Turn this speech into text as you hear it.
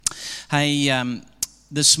Hey,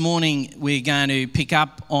 this morning we're going to pick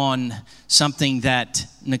up on something that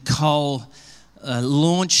Nicole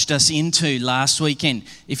launched us into last weekend.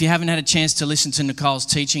 If you haven't had a chance to listen to Nicole's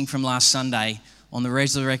teaching from last Sunday on the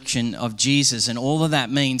resurrection of Jesus and all of that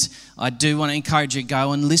means, I do want to encourage you to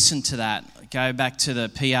go and listen to that. Go back to the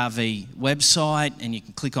PRV website and you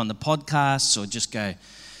can click on the podcasts or just go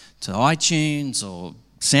to iTunes or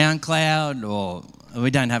SoundCloud, or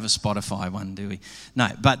we don't have a Spotify one, do we? No,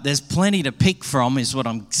 but there's plenty to pick from is what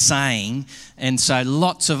I'm saying. And so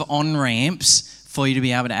lots of on-ramps for you to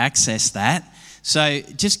be able to access that. So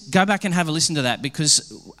just go back and have a listen to that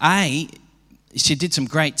because A, she did some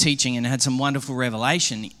great teaching and had some wonderful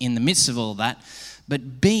revelation in the midst of all of that.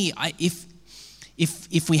 But B,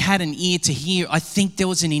 if we had an ear to hear, I think there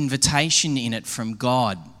was an invitation in it from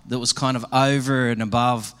God that was kind of over and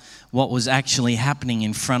above what was actually happening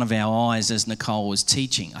in front of our eyes as Nicole was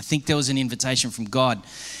teaching. I think there was an invitation from God.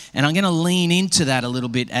 And I'm going to lean into that a little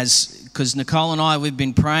bit because Nicole and I, we've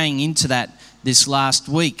been praying into that this last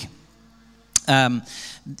week.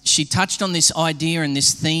 She touched on this idea and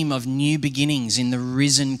this theme of new beginnings in the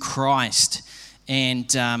risen Christ. And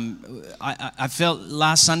I felt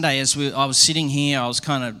last Sunday as I was sitting here, I was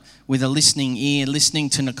kind of with a listening ear, listening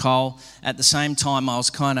to Nicole. At the same time, I was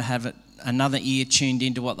kind of having another ear tuned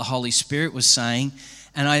into what the Holy Spirit was saying.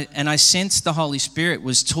 And I sensed the Holy Spirit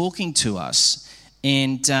was talking to us.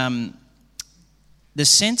 And the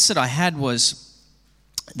sense that I had was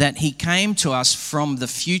that he came to us from the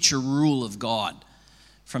future rule of God.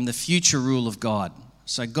 From the future rule of God.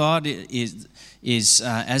 So God is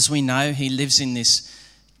as we know, he lives in this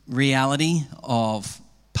reality of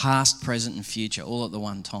past, present, and future, all at the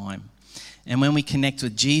one time. And when we connect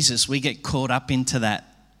with Jesus, we get caught up into that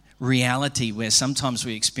reality where sometimes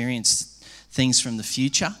we experience things from the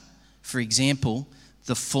future. For example,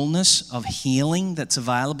 the fullness of healing that's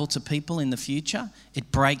available to people in the future.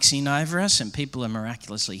 It breaks in over us and people are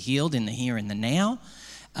miraculously healed in the here and the now.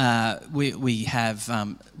 We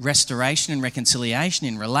have restoration and reconciliation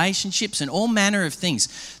in relationships and all manner of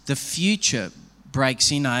things. The future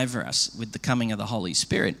breaks in over us with the coming of the Holy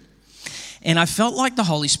Spirit. And I felt like the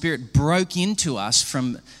Holy Spirit broke into us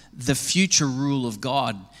from the future rule of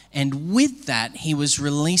God. And with that, he was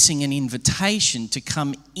releasing an invitation to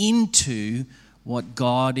come into what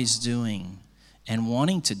God is doing and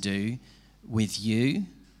wanting to do with you,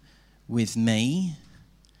 with me,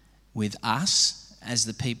 with us, as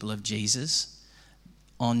the people of Jesus,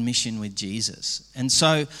 on mission with Jesus. And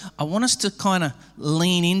so I want us to kind of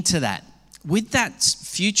lean into that. With that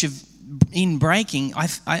future in breaking,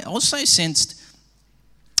 I also sensed,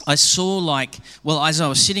 I saw as I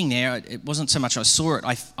was sitting there, it wasn't so much I saw it,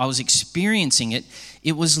 I was experiencing it.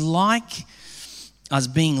 It was like I was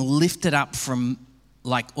being lifted up from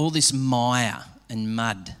like all this mire and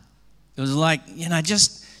mud. It was like, you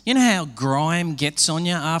know how grime gets on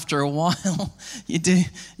you after a while? You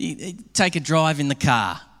take a drive in the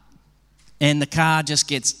car and the car just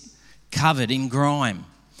gets covered in grime.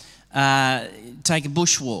 Take a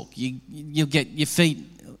bushwalk, you'll get your feet,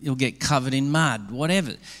 you'll get covered in mud,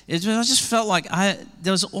 whatever. I just felt like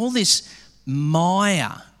there was all this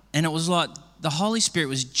mire and it was like the Holy Spirit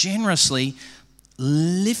was generously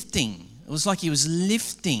lifting. It was like he was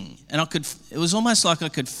lifting and it was almost like I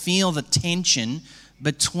could feel the tension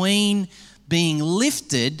between being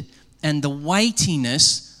lifted and the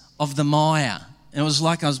weightiness of the mire. It was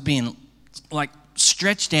like I was being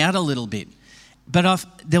stretched out a little bit. But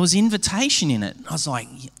there was invitation in it. I was like,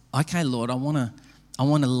 okay, Lord, I want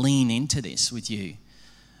to lean into this with you.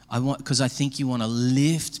 Because I think you want to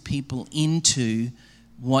lift people into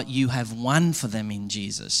what you have won for them in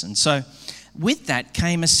Jesus. And so with that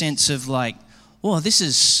came a sense of like, oh, this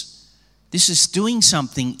is doing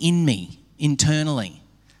something in me internally.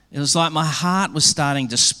 It was like my heart was starting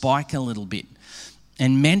to spike a little bit.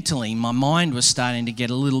 And mentally, my mind was starting to get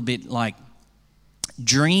a little bit like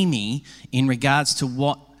dreamy in regards to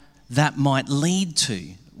what that might lead to,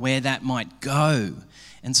 where that might go.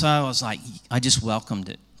 And so I was like, I just welcomed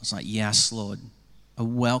it. I was like, yes, Lord, I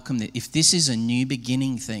welcome it. If this is a new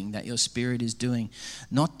beginning thing that your Spirit is doing,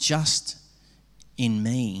 not just in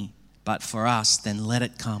me, but for us, then let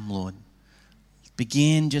it come, Lord.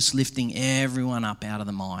 Begin just lifting everyone up out of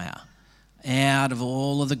the mire, out of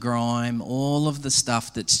all of the grime, all of the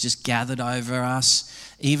stuff that's just gathered over us,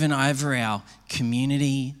 even over our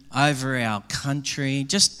community, over our country,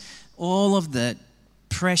 just all of the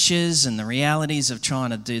pressures and the realities of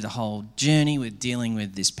trying to do the whole journey with dealing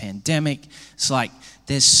with this pandemic. It's like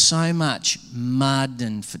there's so much mud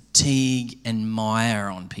and fatigue and mire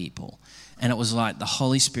on people. And it was like the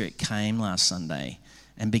Holy Spirit came last Sunday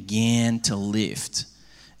and began to lift.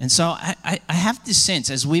 And so I have this sense,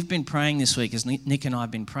 as we've been praying this week, as Nick and I have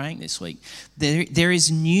been praying this week, there is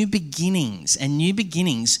new beginnings, and new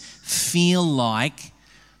beginnings feel like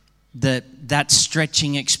that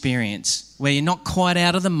stretching experience where you're not quite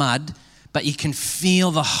out of the mud, but you can feel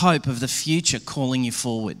the hope of the future calling you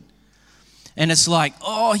forward. And it's like,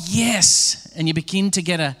 oh, yes. And you begin to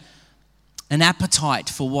get an appetite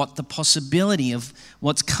for what the possibility of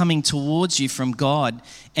what's coming towards you from God,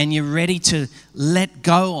 and you're ready to let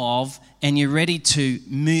go of, and you're ready to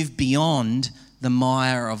move beyond the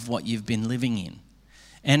mire of what you've been living in.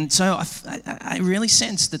 And so I really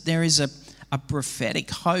sense that there is a prophetic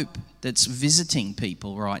hope that's visiting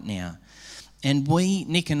people right now. And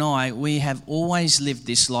Nick and I, we have always lived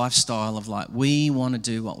this lifestyle of like, we want to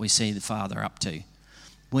do what we see the Father up to.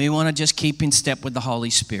 We want to just keep in step with the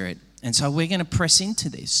Holy Spirit. And so we're going to press into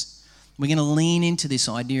this. We're going to lean into this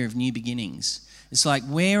idea of new beginnings. It's like,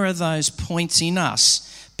 where are those points in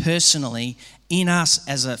us, personally, in us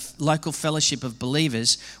as a local fellowship of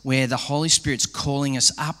believers, where the Holy Spirit's calling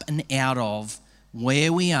us up and out of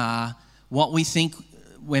where we are, what we think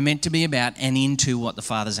we're meant to be about, and into what the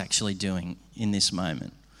Father's actually doing in this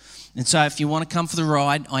moment. And so if you want to come for the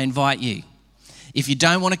ride, I invite you. If you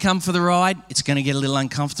don't want to come for the ride, it's going to get a little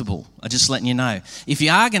uncomfortable. I'm just letting you know. If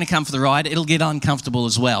you are going to come for the ride, it'll get uncomfortable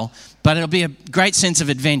as well, but it'll be a great sense of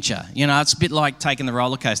adventure. You know, it's a bit like taking the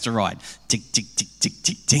roller coaster ride. Tick, tick, tick, tick,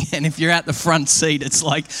 tick, tick. And if you're at the front seat, it's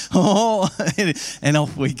like, oh, and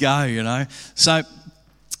off we go, you know. So,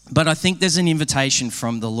 but I think there's an invitation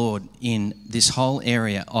from the Lord in this whole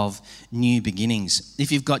area of new beginnings.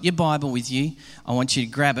 If you've got your Bible with you, I want you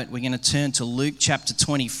to grab it. We're going to turn to Luke chapter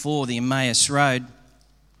 24, the Emmaus Road.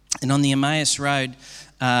 And on the Emmaus Road,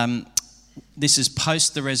 this is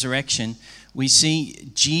post the resurrection, we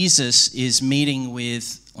see Jesus is meeting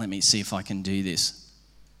with, let me see if I can do this.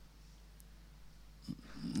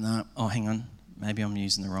 No, oh, hang on. Maybe I'm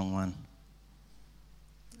using the wrong one.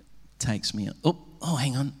 Takes me, oh,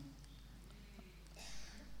 hang on.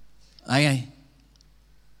 Okay,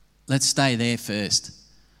 let's stay there first.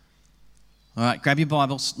 All right, grab your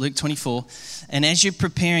Bibles, Luke 24. And as you're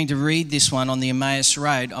preparing to read this one on the Emmaus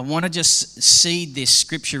Road, I want to just seed this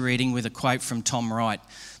scripture reading with a quote from Tom Wright.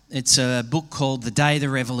 It's a book called The Day the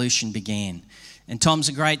Revolution Began. And Tom's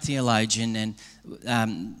a great theologian,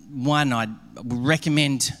 and one I'd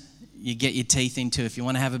recommend you get your teeth into if you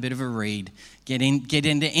want to have a bit of a read. Get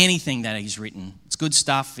into anything that he's written. It's good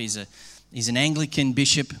stuff. He's an Anglican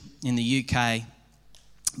bishop in the UK,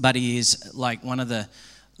 but he is like one of the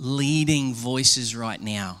leading voices right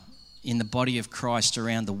now in the body of Christ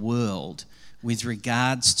around the world with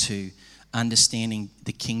regards to understanding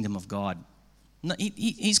the kingdom of God. No,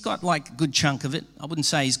 he's got like a good chunk of it. I wouldn't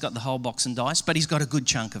say he's got the whole box and dice, but he's got a good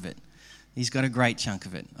chunk of it. He's got a great chunk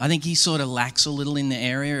of it. I think he sort of lacks a little in the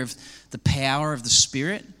area of the power of the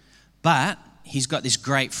Spirit, but he's got this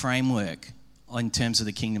great framework in terms of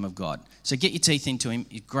the kingdom of God. So get your teeth into him.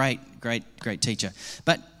 He's great teacher.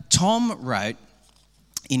 But Tom wrote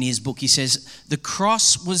in his book, he says, the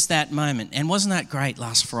cross was that moment. And wasn't that great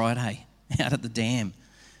last Friday out at the dam?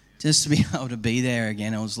 Just to be able to be there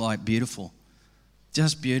again, it was like beautiful.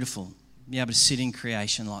 Just beautiful. Be able to sit in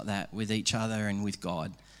creation like that with each other and with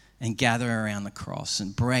God and gather around the cross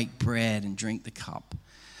and break bread and drink the cup.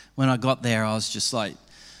 When I got there, I was just like,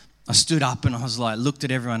 I stood up and I was like, looked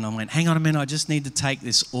at everyone and I went, hang on a minute, I just need to take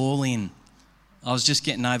this all in. I was just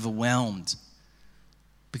getting overwhelmed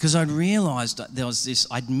because I'd realised that there was this,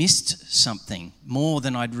 I'd missed something more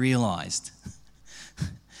than I'd realised.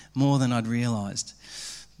 More than I'd realised.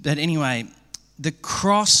 But anyway, the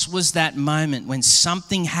cross was that moment when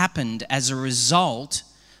something happened as a result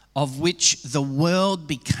of which the world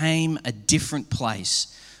became a different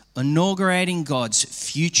place, inaugurating God's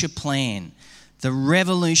future plan. The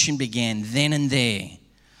revolution began then and there.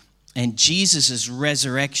 And Jesus'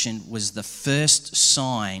 resurrection was the first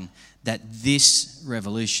sign that this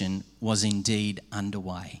revolution was indeed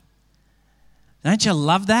underway. Don't you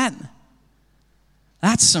love that?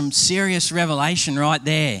 That's some serious revelation right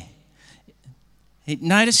there.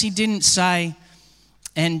 Notice he didn't say,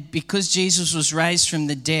 and because Jesus was raised from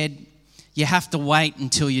the dead, you have to wait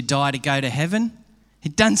until you die to go to heaven.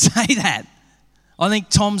 It doesn't say that. I think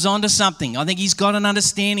Tom's onto something. I think he's got an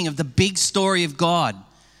understanding of the big story of God,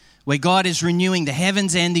 where God is renewing the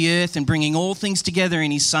heavens and the earth and bringing all things together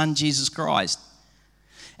in his Son, Jesus Christ.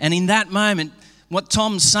 And in that moment, what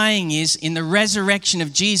Tom's saying is, in the resurrection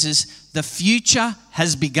of Jesus, the future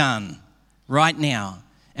has begun right now.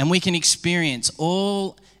 And we can experience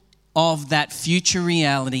all of that future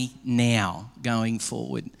reality now going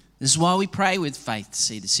forward. This is why we pray with faith to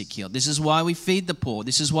see the sick healed. This is why we feed the poor.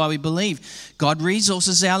 This is why we believe God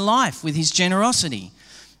resources our life with his generosity.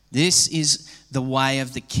 This is the way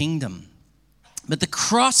of the kingdom. But the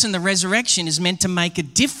cross and the resurrection is meant to make a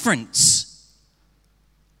difference.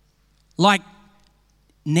 Like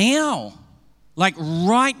now, like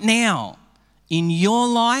right now, in your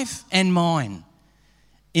life and mine,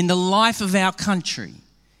 in the life of our country,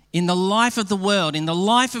 in the life of the world, in the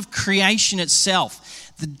life of creation itself.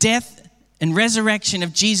 The death and resurrection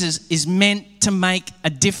of Jesus is meant to make a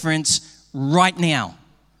difference right now.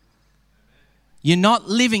 You're not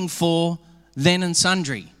living for then and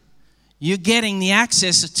sundry. You're getting the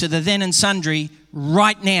access to the then and sundry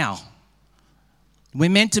right now. We're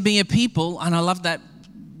meant to be a people, and I love that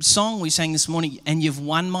song we sang this morning, and you've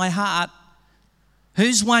won my heart.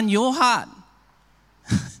 Who's won your heart?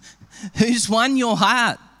 Who's won your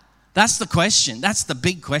heart? That's the question. That's the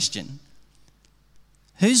big question.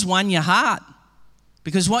 Who's won your heart?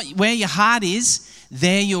 Because where your heart is,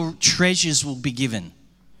 there your treasures will be given.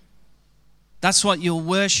 That's what you'll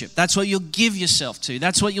worship. That's what you'll give yourself to.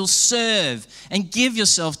 That's what you'll serve and give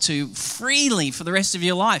yourself to freely for the rest of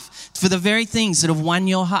your life, for the very things that have won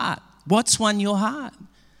your heart. What's won your heart?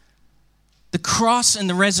 The cross and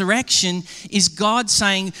the resurrection is God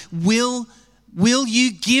saying, will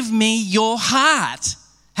you give me your heart?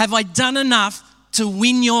 Have I done enough to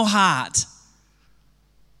win your heart?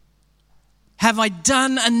 Have I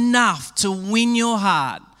done enough to win your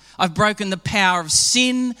heart? I've broken the power of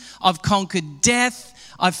sin. I've conquered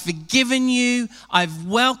death. I've forgiven you. I've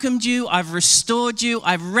welcomed you. I've restored you.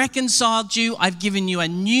 I've reconciled you. I've given you a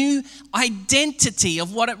new identity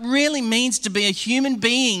of what it really means to be a human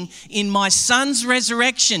being in my son's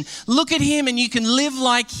resurrection. Look at him and you can live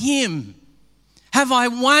like him. Have I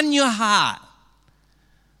won your heart?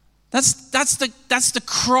 That's the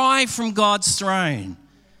cry from God's throne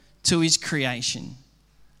to his creation.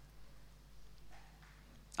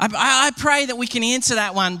 I pray that we can answer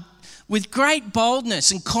that one with great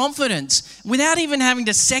boldness and confidence without even having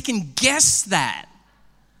to second guess that.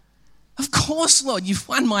 Of course, Lord, you've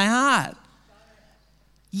won my heart.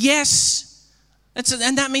 Yes.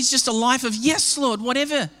 And that means just a life of yes, Lord,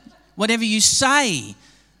 whatever you say,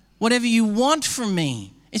 whatever you want from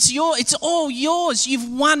me. It's all yours.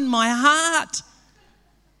 You've won my heart.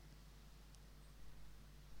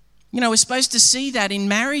 You know, we're supposed to see that in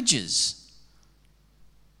marriages.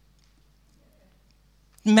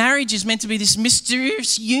 Marriage is meant to be this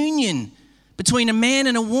mysterious union between a man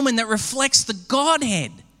and a woman that reflects the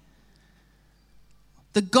Godhead.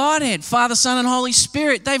 The Godhead, Father, Son, and Holy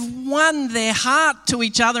Spirit, they've won their heart to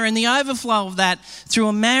each other, and the overflow of that through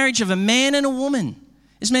a marriage of a man and a woman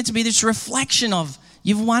is meant to be this reflection of,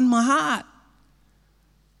 you've won my heart.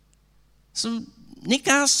 So Nick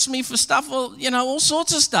asks me for stuff, all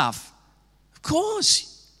sorts of stuff. Of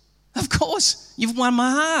course, you've won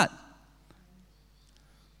my heart.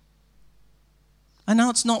 I know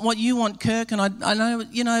it's not what you want, Kirk, and I know,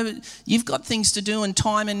 you've got things to do and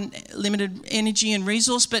time and limited energy and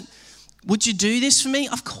resource, but would you do this for me?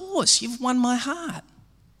 Of course, you've won my heart.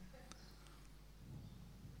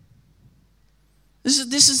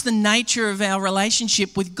 This is the nature of our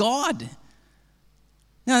relationship with God.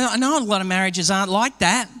 Now, I know a lot of marriages aren't like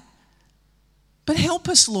that, but help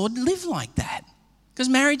us, Lord, live like that. Because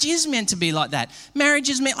marriage is meant to be like that.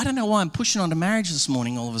 I don't know why I'm pushing on to marriage this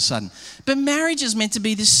morning all of a sudden, but marriage is meant to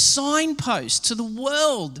be this signpost to the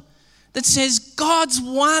world that says God's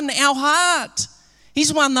won our heart.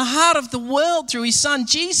 He's won the heart of the world through his son,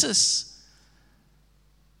 Jesus.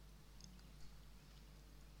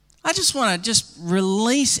 I just want to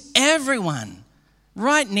release everyone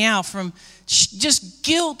right now from just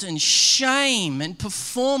guilt and shame and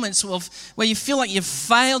performance where you feel like you've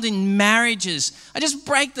failed in marriages. I just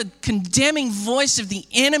break the condemning voice of the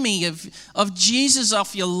enemy of Jesus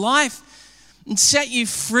off your life and set you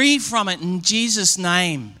free from it in Jesus'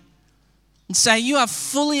 name. And say you are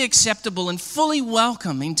fully acceptable and fully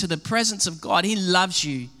welcome into the presence of God. He loves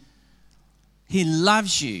you. He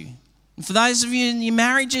loves you. And for those of you in your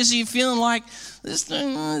marriages, you're feeling like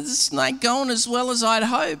this not going as well as I'd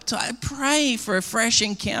hoped, I pray for a fresh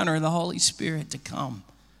encounter of the Holy Spirit to come,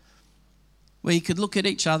 where you could look at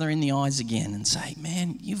each other in the eyes again and say,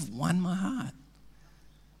 man, you've won my heart.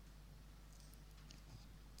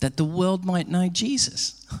 That the world might know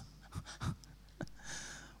Jesus.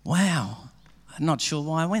 Wow, I'm not sure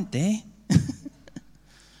why I went there.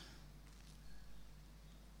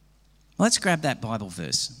 Let's grab that Bible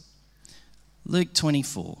verse. Luke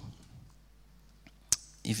 24.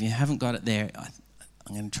 If you haven't got it there,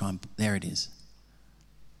 I'm going to try and... There it is.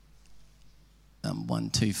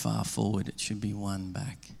 One too far forward. It should be one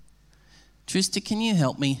back. Trista, can you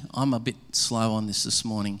help me? I'm a bit slow on this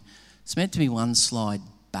morning. It's meant to be one slide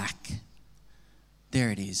back.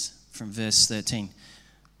 There it is, from verse 13.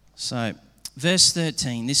 So, verse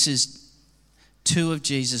 13, this is two of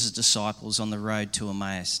Jesus' disciples on the road to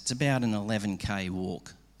Emmaus. It's about an 11k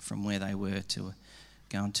walk from where they were to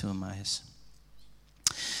going to Emmaus.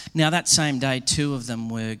 Now, that same day, two of them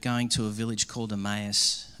were going to a village called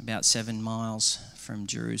Emmaus, about 7 miles from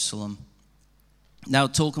Jerusalem. They were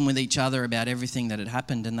talking with each other about everything that had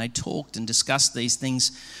happened, and they talked and discussed these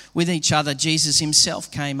things with each other. Jesus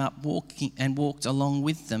himself came up walked along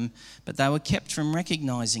with them, but they were kept from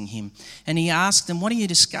recognizing him. And he asked them, "What are you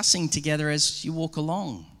discussing together as you walk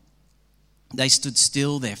along?" They stood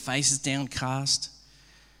still, their faces downcast.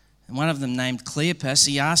 And one of them, named Cleopas,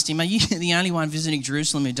 he asked him, "Are you the only one visiting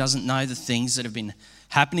Jerusalem who doesn't know the things that have been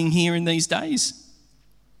happening here in these days?"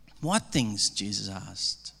 "What things?" Jesus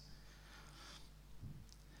asked.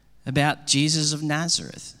 "About Jesus of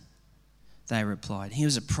Nazareth," they replied. "He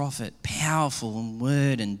was a prophet, powerful in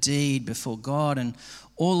word and deed before God, and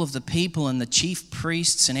all of the people and the chief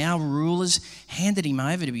priests and our rulers handed him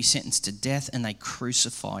over to be sentenced to death, and they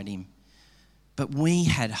crucified him. But we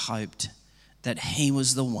had hoped that he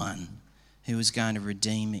was the one who was going to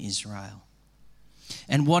redeem Israel.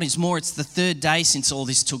 And what is more, it's the third day since all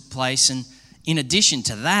this took place, and in addition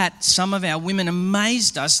to that, some of our women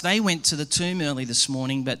amazed us. They went to the tomb early this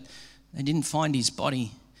morning, but they didn't find his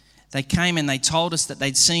body. They came and they told us that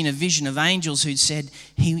they'd seen a vision of angels who'd said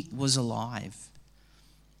he was alive.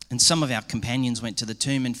 And some of our companions went to the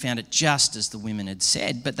tomb and found it just as the women had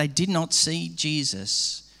said, but they did not see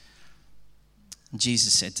Jesus." And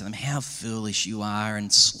Jesus said to them, "How foolish you are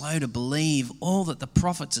and slow to believe all that the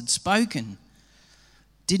prophets had spoken.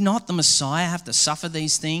 Did not the Messiah have to suffer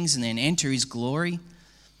these things and then enter his glory?"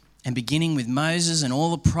 And beginning with Moses and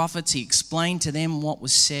all the prophets, he explained to them what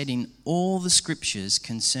was said in all the scriptures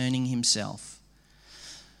concerning himself.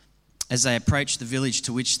 As they approached the village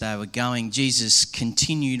to which they were going, Jesus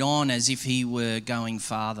continued on as if he were going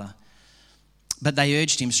farther. But they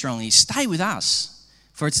urged him strongly, "Stay with us,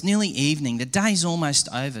 for it's nearly evening. The day's almost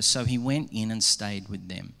over." So he went in and stayed with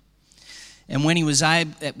them. And when he was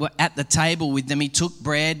at the table with them, he took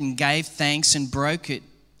bread and gave thanks and broke it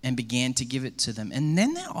and began to give it to them. And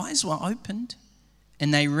then their eyes were opened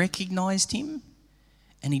and they recognized him,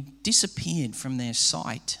 and he disappeared from their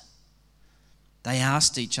sight. They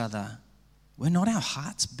asked each other, "Were not our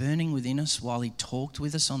hearts burning within us while he talked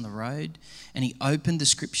with us on the road and he opened the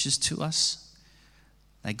scriptures to us?"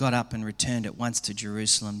 They got up and returned at once to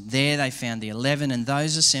Jerusalem. There they found the 11 and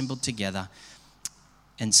those assembled together,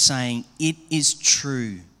 and saying, "It is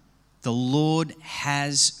true, the Lord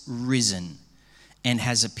has risen and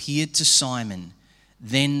has appeared to Simon."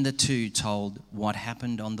 Then the two told what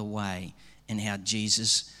happened on the way and how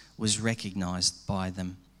Jesus was recognized by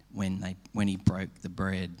them when he broke the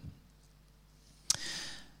bread.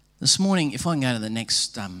 This morning, if I can go to the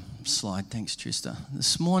next slide, thanks Trista.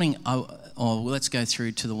 This morning, let's go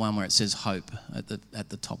through to the one where it says hope at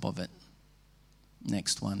the top of it.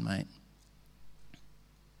 Next one, mate.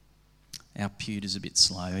 Our pewter's a bit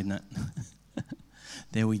slow, isn't it?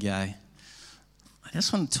 There we go. I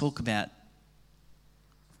just want to talk about,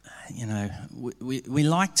 we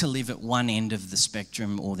like to live at one end of the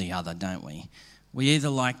spectrum or the other, don't we? We either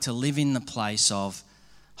like to live in the place of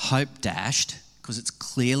hope dashed, because it's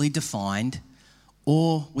clearly defined,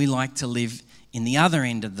 or we like to live in the other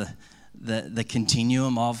end of the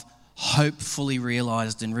continuum of hope fully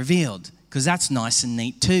realised and revealed, because that's nice and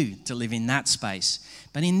neat too, to live in that space.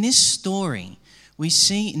 But in this story,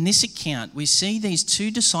 in this account, we see these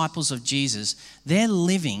two disciples of Jesus. They're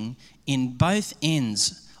living in both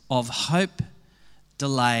ends of hope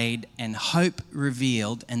delayed and hope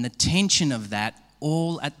revealed, and the tension of that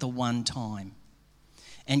all at the one time.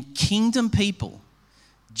 And kingdom people,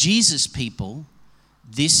 Jesus people,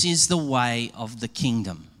 this is the way of the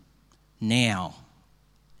kingdom. Now,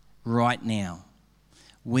 right now,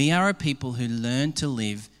 we are a people who learn to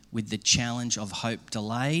live with the challenge of hope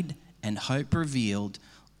delayed and hope revealed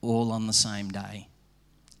all on the same day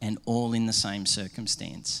and all in the same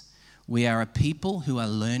circumstance. We are a people who are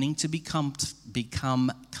learning to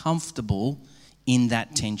become comfortable in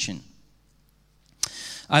that tension.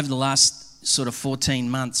 Over the last sort of 14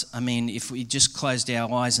 months, if we just closed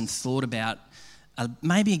our eyes and thought about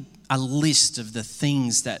maybe a list of the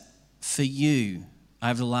things that for you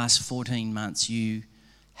over the last 14 months you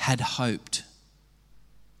had hoped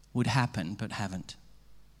would happen but haven't.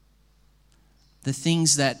 The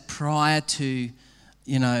things that prior to,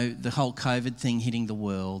 the whole COVID thing hitting the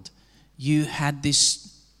world, you had this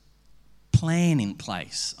plan in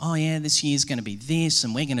place. Oh yeah, this year's going to be this,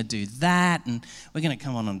 and we're going to do that, and we're going to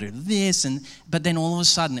come on and do this, but then all of a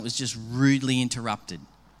sudden it was just rudely interrupted,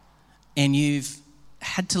 and you've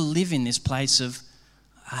had to live in this place of,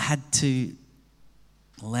 I had to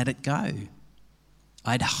let it go.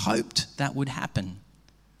 I'd hoped that would happen,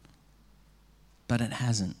 but it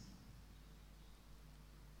hasn't.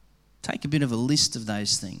 Take a bit of a list of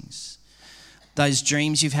those things, those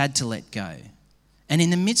dreams you've had to let go. And in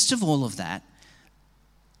the midst of all of that,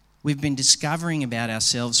 we've been discovering about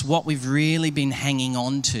ourselves what we've really been hanging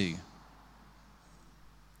on to.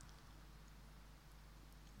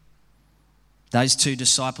 Those two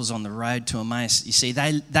disciples on the road to Emmaus, you see,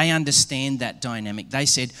 they understand that dynamic. They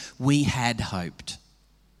said, we had hoped.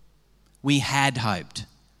 We had hoped.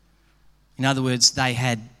 In other words, they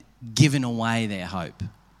had given away their hope.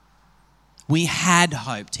 We had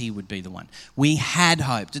hoped he would be the one. We had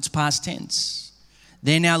hoped. It's past tense.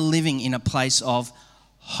 They're now living in a place of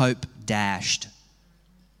hope dashed.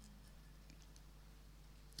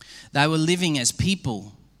 They were living as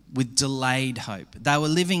people with delayed hope. They were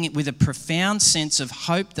living with a profound sense of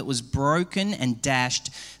hope that was broken and dashed,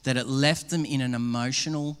 that it left them in an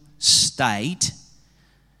emotional state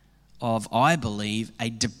of, I believe, a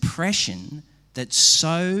depression that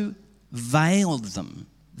so veiled them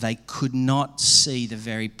they could not see the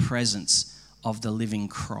very presence of the living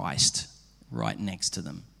Christ right next to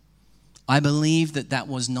them. I believe that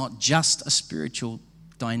was not just a spiritual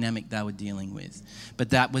dynamic they were dealing with, but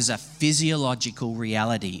that was a physiological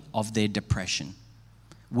reality of their depression.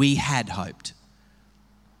 We had hoped.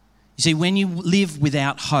 You see, when you live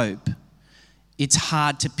without hope, it's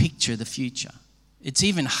hard to picture the future. It's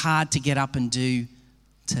even hard to get up and do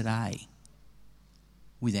today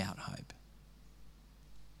without hope.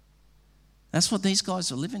 That's what these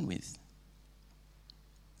guys are living with.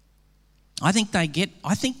 I think they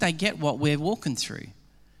get what we're walking through.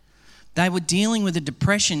 They were dealing with a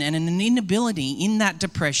depression and an inability in that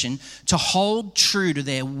depression to hold true to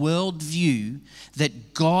their worldview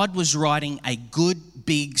that God was writing a good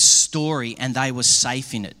big story and they were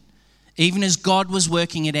safe in it, even as God was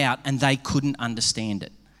working it out and they couldn't understand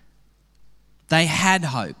it. They had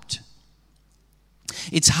hoped.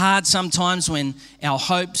 It's hard sometimes when our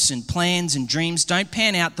hopes and plans and dreams don't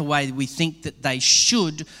pan out the way we think that they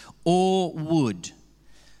should or would.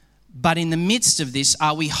 But in the midst of this,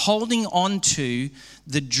 are we holding on to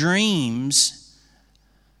the dreams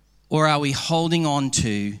or are we holding on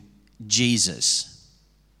to Jesus?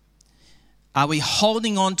 Are we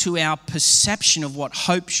holding on to our perception of what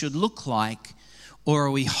hope should look like, or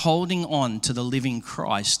are we holding on to the living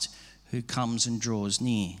Christ who comes and draws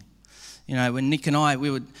near? You know, when Nick and I,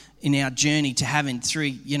 we were in our journey to having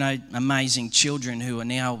three, amazing children who are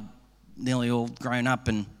now nearly all grown up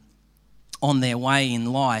and on their way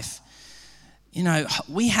in life,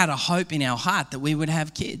 we had a hope in our heart that we would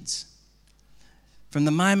have kids. From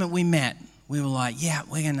the moment we met, we were like, yeah,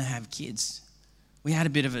 we're going to have kids. We had a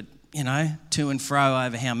bit of a, to and fro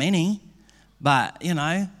over how many, but,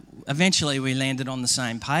 eventually we landed on the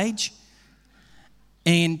same page.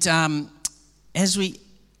 And as we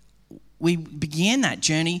began that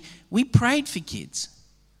journey, we prayed for kids.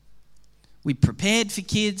 We prepared for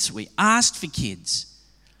kids. We asked for kids.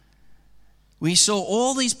 We saw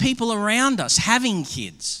all these people around us having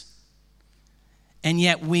kids, and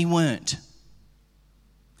yet we weren't.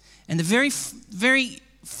 And the very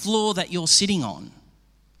floor that you're sitting on,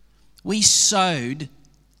 we sowed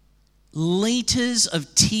liters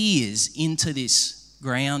of tears into this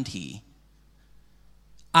ground here,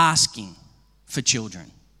 asking for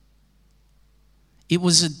children. It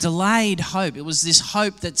was a delayed hope. It was this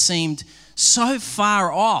hope that seemed so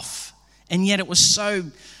far off, and yet it was so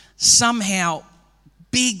somehow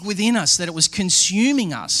big within us that it was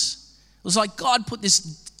consuming us. It was like God put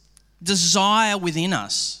this desire within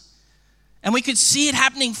us, and we could see it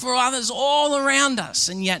happening for others all around us,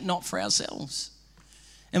 and yet not for ourselves.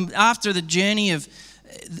 And after the journey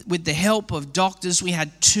with the help of doctors, we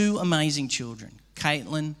had two amazing children,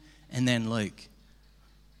 Caitlin and then Luke.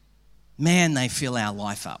 Man, they fill our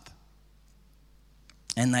life up,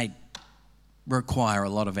 and they require a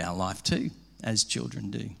lot of our life too, as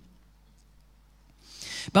children do.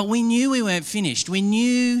 But we knew we weren't finished. We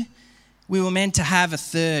knew we were meant to have a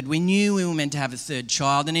third. We knew we were meant to have a third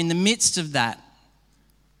child. And in the midst of that,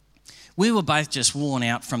 we were both just worn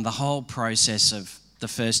out from the whole process of the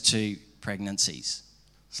first two pregnancies.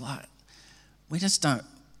 It's like, we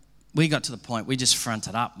got to the point, we just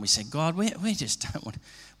fronted up and we said, God, we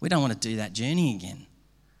don't want to do that journey again.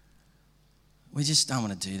 We just don't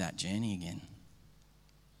want to do that journey again.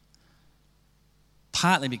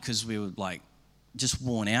 Partly because we were like just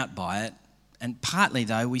worn out by it. And partly,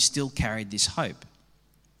 though, we still carried this hope.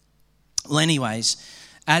 Well, anyways,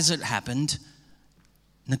 as it happened,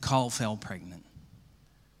 Nicole fell pregnant.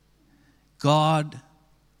 God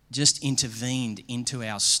just intervened into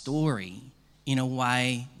our story in a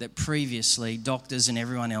way that previously doctors and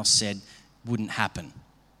everyone else said wouldn't happen.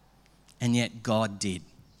 And yet God did.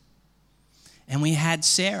 And we had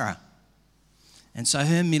Sarah. And so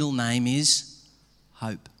her middle name is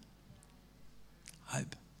Hope.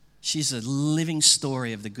 Hope. She's a living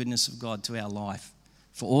story of the goodness of God to our life,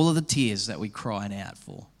 for all of the tears that we cried out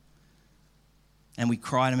for. And we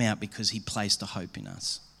cried them out because he placed a hope in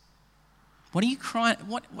us. What are you crying?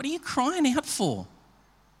 What are you crying out for?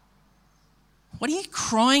 What are you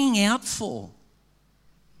crying out for?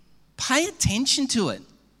 Pay attention to it.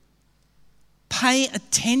 Pay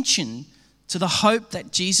attention to the hope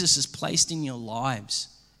that Jesus has placed in your lives.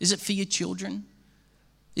 Is it for your children?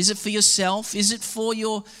 Is it for yourself? Is it for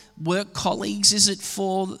your work colleagues? Is it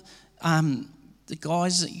for the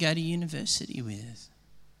guys that you go to university with?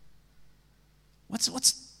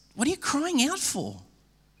 What are you crying out for?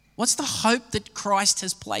 What's the hope that Christ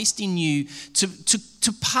has placed in you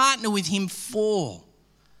to partner with him for,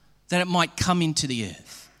 that it might come into the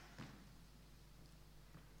earth?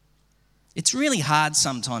 It's really hard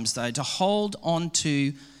sometimes, though, to hold on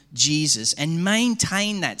to Jesus and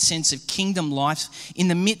maintain that sense of kingdom life in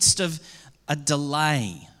the midst of a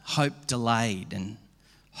delay, hope delayed and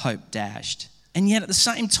hope dashed. And yet at the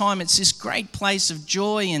same time, it's this great place of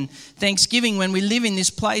joy and thanksgiving when we live in this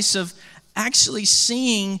place of actually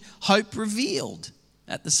seeing hope revealed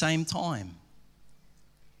at the same time.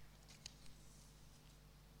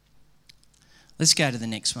 Let's go to the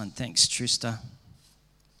next one. Thanks, Trista.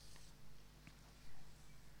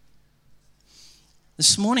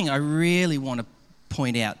 This morning, I really want to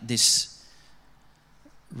point out this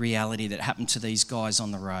reality that happened to these guys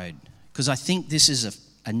on the road, because I think this is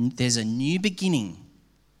there's a new beginning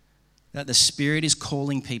that the Spirit is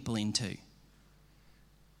calling people into.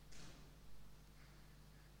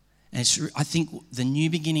 And I think the new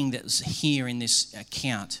beginning that's here in this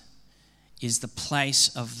account is the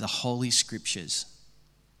place of the Holy Scriptures.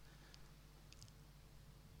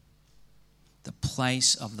 The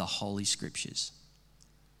place of the Holy Scriptures.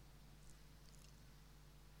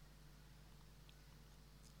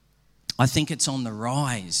 I think it's on the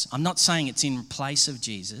rise. I'm not saying it's in place of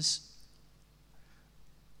Jesus.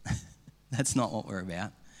 That's not what we're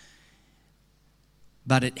about.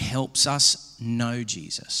 But it helps us know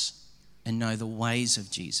Jesus and know the ways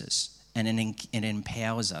of Jesus. And it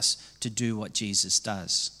empowers us to do what Jesus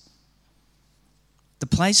does. The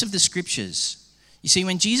place of the Scriptures. You see,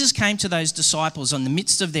 when Jesus came to those disciples in the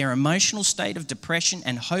midst of their emotional state of depression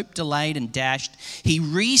and hope delayed and dashed, he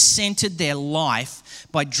recentered their life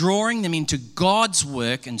by drawing them into God's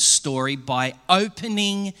work and story by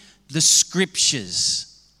opening the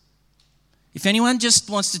Scriptures. If anyone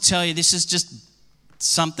just wants to tell you this is just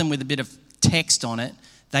something with a bit of text on it,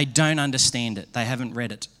 they don't understand it. They haven't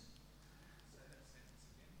read it.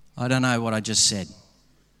 I don't know what I just said.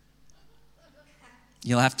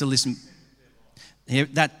 You'll have to listen.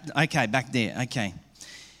 Back there. Okay.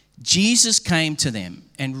 Jesus came to them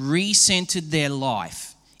and recentered their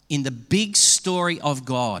life in the big story of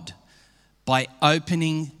God by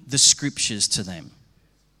opening the Scriptures to them.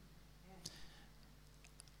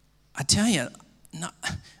 I tell you,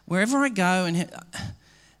 wherever I go, and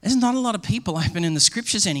there's not a lot of people opening the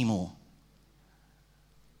Scriptures anymore.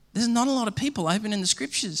 There's not a lot of people opening the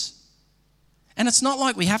Scriptures. And it's not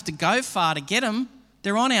like we have to go far to get them.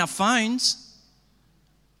 They're on our phones.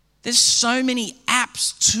 There's so many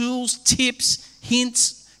apps, tools, tips,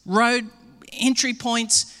 hints, road entry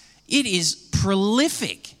points. It is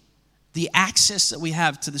prolific, the access that we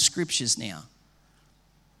have to the Scriptures now.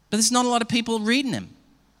 But there's not a lot of people reading them.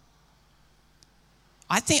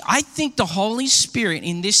 I think the Holy Spirit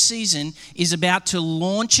in this season is about to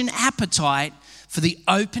launch an appetite for the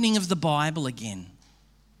opening of the Bible again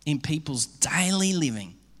in people's daily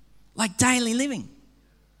living. Like daily living.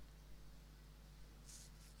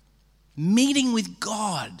 Meeting with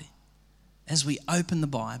God as we open the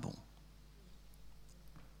Bible.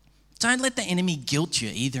 Don't let the enemy guilt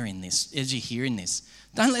you either in this, as you're hearing this.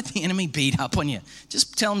 Don't let the enemy beat up on you.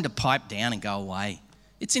 Just tell him to pipe down and go away.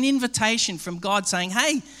 It's an invitation from God saying,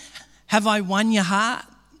 hey, have I won your heart?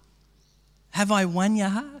 Have I won your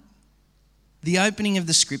heart? The opening of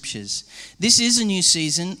the Scriptures. This is a new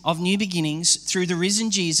season of new beginnings through the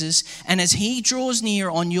risen Jesus, and as he draws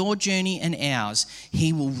near on your journey and ours,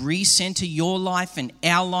 he will recenter your life and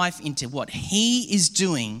our life into what he is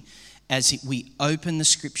doing as we open the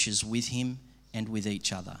Scriptures with him and with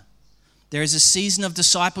each other. There is a season of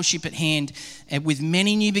discipleship at hand, and with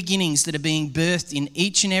many new beginnings that are being birthed in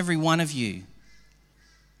each and every one of you.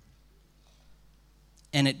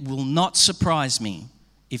 And it will not surprise me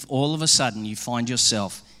if all of a sudden you find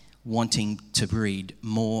yourself wanting to read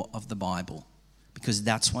more of the Bible, because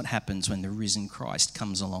that's what happens when the risen Christ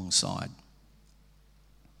comes alongside.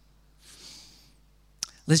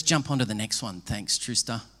 Let's jump on to the next one. Thanks,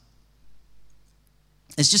 Trista.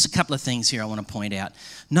 There's just a couple of things here I want to point out.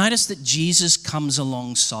 Notice that Jesus comes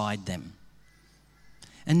alongside them.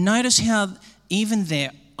 And notice how even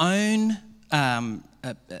their own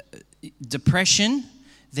depression,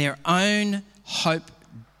 their own hope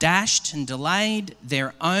dashed and delayed,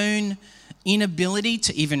 their own inability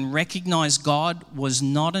to even recognize God was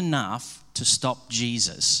not enough to stop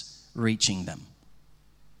Jesus reaching them.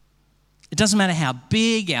 It doesn't matter how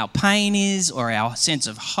big our pain is, or our sense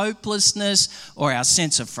of hopelessness, or our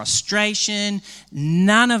sense of frustration.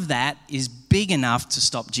 None of that is big enough to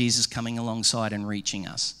stop Jesus coming alongside and reaching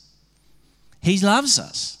us. He loves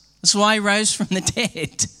us. That's why he rose from the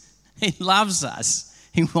dead. He loves us.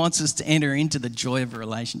 He wants us to enter into the joy of a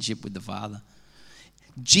relationship with the Father.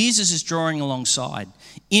 Jesus is drawing alongside.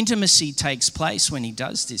 Intimacy takes place when he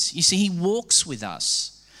does this. You see, he walks with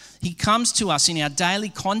us. He comes to us in our daily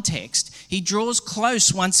context. He draws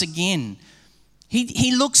close once again.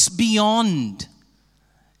 He looks beyond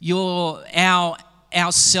our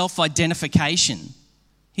self-identification.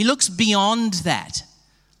 He looks beyond that.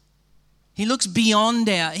 He looks beyond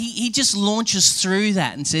he just launches through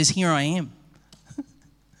that and says, here I am.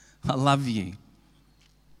 I love you.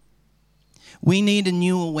 We need a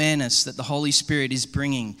new awareness that the Holy Spirit is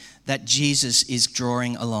bringing, that Jesus is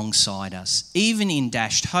drawing alongside us, even in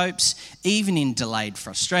dashed hopes, even in delayed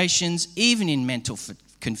frustrations, even in mental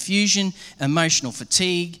confusion, emotional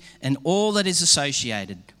fatigue, and all that is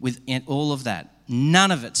associated with all of that.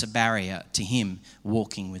 None of it's a barrier to him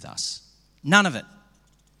walking with us. None of it.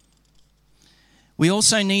 We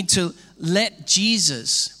also need to let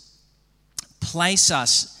Jesus place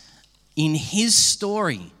us in his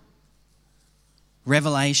story.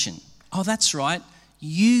 Revelation. Oh, that's right.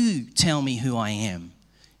 You tell me who I am.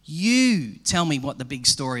 You tell me what the big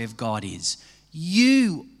story of God is.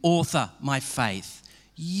 You author my faith.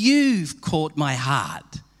 You've caught my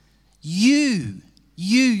heart. You,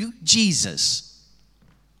 Jesus.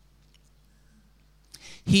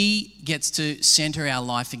 He gets to center our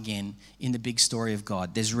life again in the big story of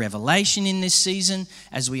God. There's revelation in this season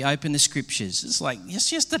as we open the scriptures. It's like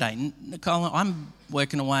just yesterday, Nicole, I'm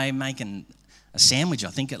working away making a sandwich, I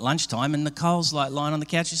think, at lunchtime, and Nicole's like lying on the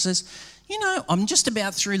couch. She says, I'm just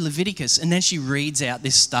about through Leviticus. And then she reads out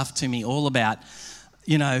this stuff to me all about,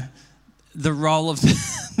 the role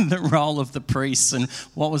of the priests and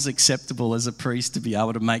what was acceptable as a priest to be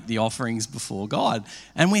able to make the offerings before God.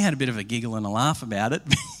 And we had a bit of a giggle and a laugh about it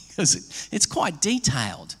because it's quite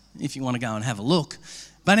detailed if you want to go and have a look.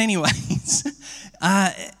 But anyways,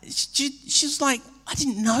 she's like, I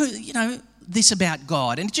didn't know, this about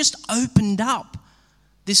God. And it just opened up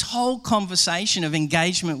this whole conversation of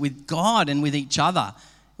engagement with God and with each other.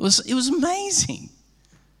 It was amazing.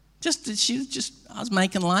 I was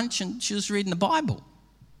making lunch and she was reading the Bible.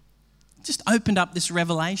 Just opened up this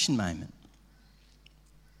revelation moment.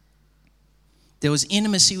 There was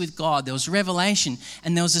intimacy with God, there was revelation,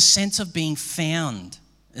 and there was a sense of being found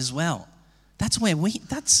as well. That's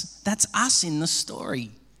us in the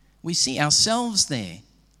story. We see ourselves there.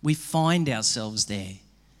 We find ourselves there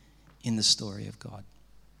in the story of God.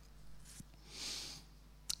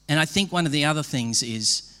 And I think one of the other things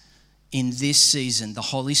is, in this season, the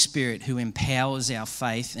Holy Spirit who empowers our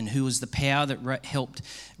faith and who is the power that helped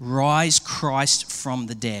rise Christ from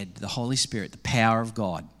the dead, the Holy Spirit, the power of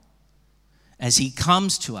God. As he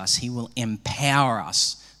comes to us, he will empower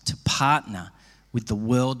us to partner with the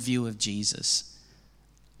worldview of Jesus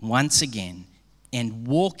once again and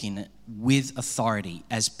walk in it with authority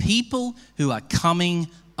as people who are coming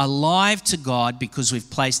alive to God because we've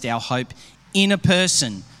placed our hope in a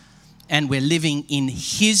person and we're living in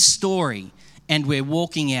his story and we're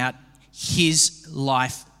walking out his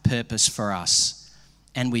life purpose for us.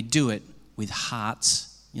 And we do it with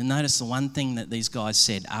hearts. You'll notice the one thing that these guys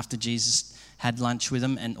said after Jesus had lunch with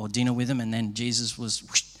them or dinner with them, and then Jesus was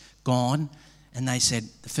gone, and they said,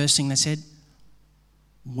 the first thing they said,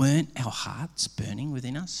 weren't our hearts burning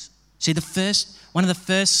within us? See, one of the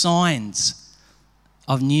first signs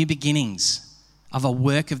of new beginnings, of a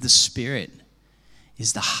work of the Spirit,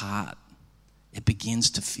 is the heart. It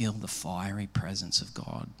begins to feel the fiery presence of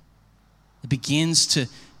God. It begins to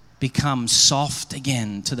become soft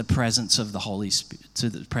again to the presence of the Holy Spirit, to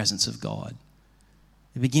the presence of God.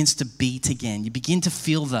 It begins to beat again. You begin to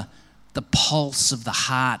feel the the pulse of the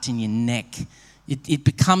heart in your neck. It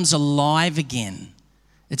becomes alive again.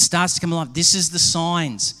 It starts to come alive. This is the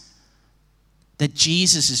signs that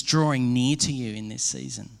Jesus is drawing near to you in this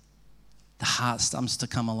season. The heart starts to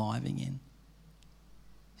come alive again.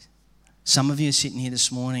 Some of you are sitting here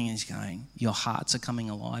this morning and going, your hearts are coming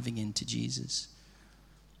alive again to Jesus.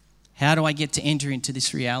 How do I get to enter into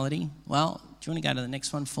this reality? Well, do you want to go to the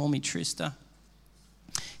next one for me, Trista?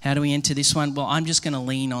 How do we enter this one? Well, I'm just going to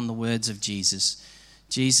lean on the words of Jesus.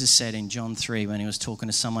 Jesus said in John 3 when he was talking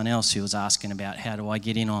to someone else who was asking about how do I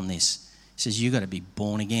get in on this? He says, you've got to be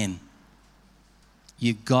born again.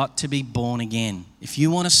 You've got to be born again. If you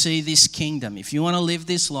want to see this kingdom, if you want to live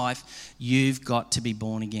this life, you've got to be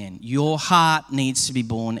born again. Your heart needs to be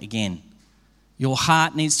born again. Your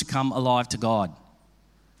heart needs to come alive to God.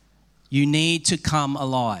 You need to come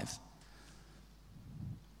alive.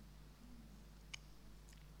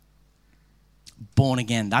 Born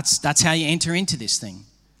again. That's how you enter into this thing.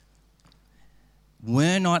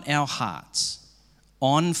 Were not our hearts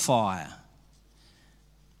on fire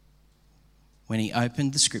when he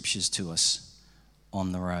opened the scriptures to us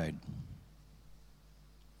on the road?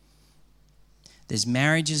 There's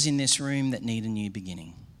marriages in this room that need a new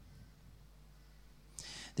beginning.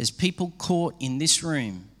 There's people caught in this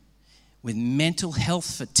room with mental health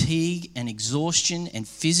fatigue and exhaustion and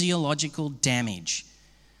physiological damage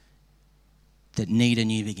that need a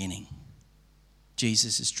new beginning.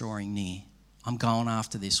 Jesus is drawing near. I'm going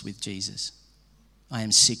after this with Jesus. I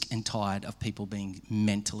am sick and tired of people being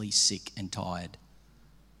mentally sick and tired.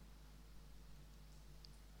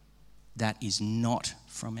 That is not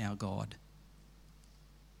from our God.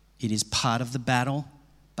 It is part of the battle,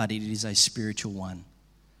 but it is a spiritual one.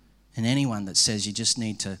 And anyone that says you just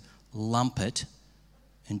need to lump it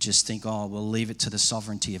and just think, oh, we'll leave it to the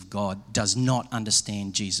sovereignty of God, does not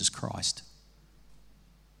understand Jesus Christ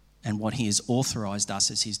and what he has authorized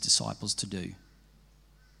us as his disciples to do.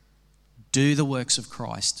 Do the works of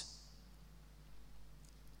Christ.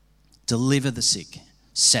 Deliver the sick.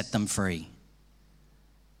 Set them free.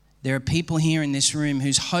 There are people here in this room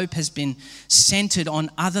whose hope has been centered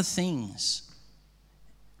on other things.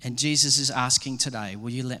 And Jesus is asking today,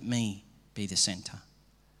 will you let me be the center?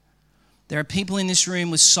 There are people in this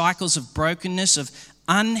room with cycles of brokenness, of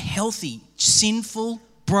unhealthy, sinful,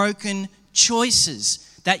 broken choices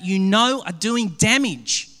that you know are doing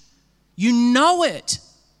damage. You know it.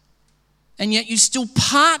 And yet you still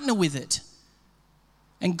partner with it.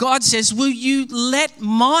 And God says, will you let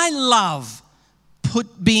my love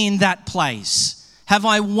be in that place? Have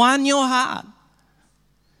I won your heart?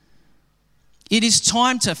 It is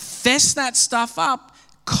time to fess that stuff up,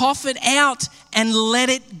 cough it out, and let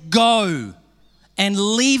it go. And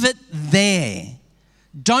leave it there.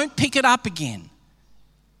 Don't pick it up again.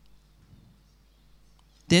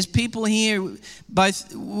 There's people here,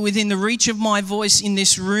 both within the reach of my voice in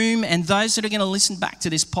this room and those that are going to listen back to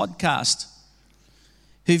this podcast,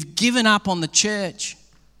 who've given up on the church.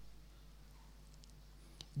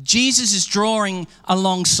 Jesus is drawing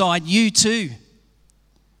alongside you too.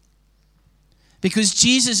 Because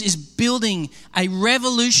Jesus is building a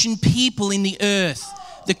revolution people in the earth,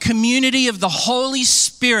 the community of the Holy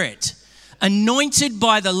Spirit, anointed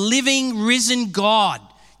by the living, risen God,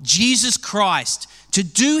 Jesus Christ, to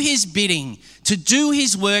do his bidding, to do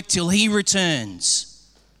his work till he returns.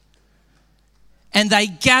 And they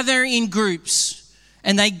gather in groups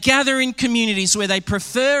and they gather in communities where they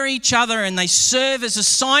prefer each other and they serve as a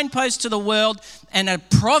signpost to the world and a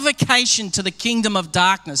provocation to the kingdom of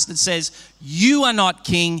darkness that says, you are not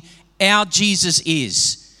king, our Jesus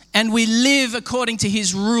is. And we live according to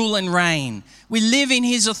his rule and reign. We live in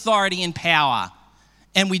his authority and power.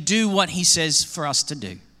 And we do what he says for us to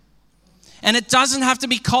do. And it doesn't have to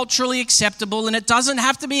be culturally acceptable, and it doesn't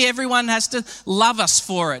have to be everyone has to love us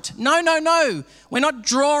for it. No, no, no. We're not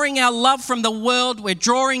drawing our love from the world. We're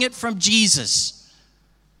drawing it from Jesus,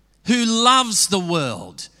 who loves the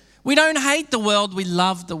world. We don't hate the world. We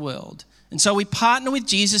love the world. And so we partner with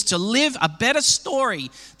Jesus to live a better story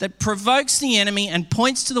that provokes the enemy and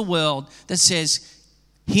points to the world that says,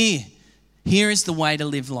 here is the way to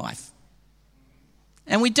live life.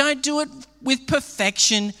 And we don't do it with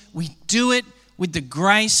perfection. We do it with the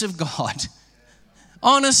grace of God.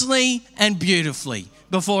 Honestly and beautifully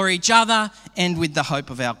before each other and with the hope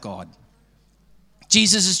of our God.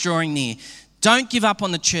 Jesus is drawing near. Don't give up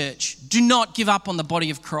on the church. Do not give up on the body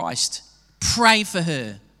of Christ. Pray for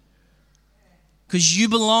her. Because you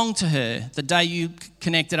belong to her the day you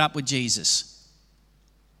connected up with Jesus.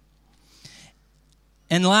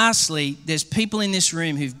 And lastly, there's people in this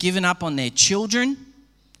room who've given up on their children,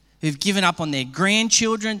 who've given up on their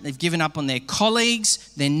grandchildren, they've given up on their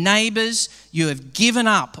colleagues, their neighbours. You have given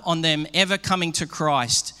up on them ever coming to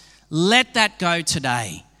Christ. Let that go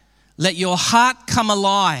today. Let your heart come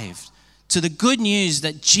alive to the good news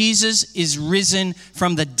that Jesus is risen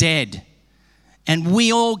from the dead. And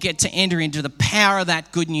we all get to enter into the power of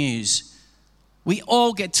that good news. We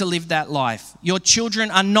all get to live that life. Your children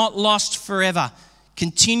are not lost forever.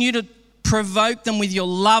 Continue to provoke them with your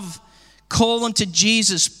love. Call them to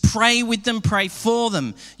Jesus. Pray with them. Pray for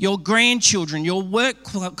them. Your grandchildren, your work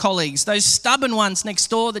colleagues, those stubborn ones next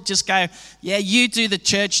door that just go, yeah, you do the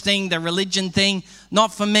church thing, the religion thing,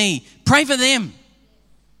 not for me. Pray for them.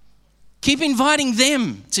 Keep inviting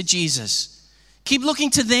them to Jesus. Keep looking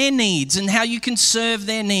to their needs and how you can serve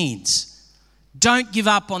their needs. Don't give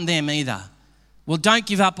up on them either. Well, don't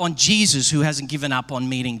give up on Jesus, who hasn't given up on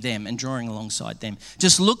meeting them and drawing alongside them.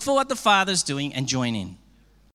 Just look for what the Father's doing and join in.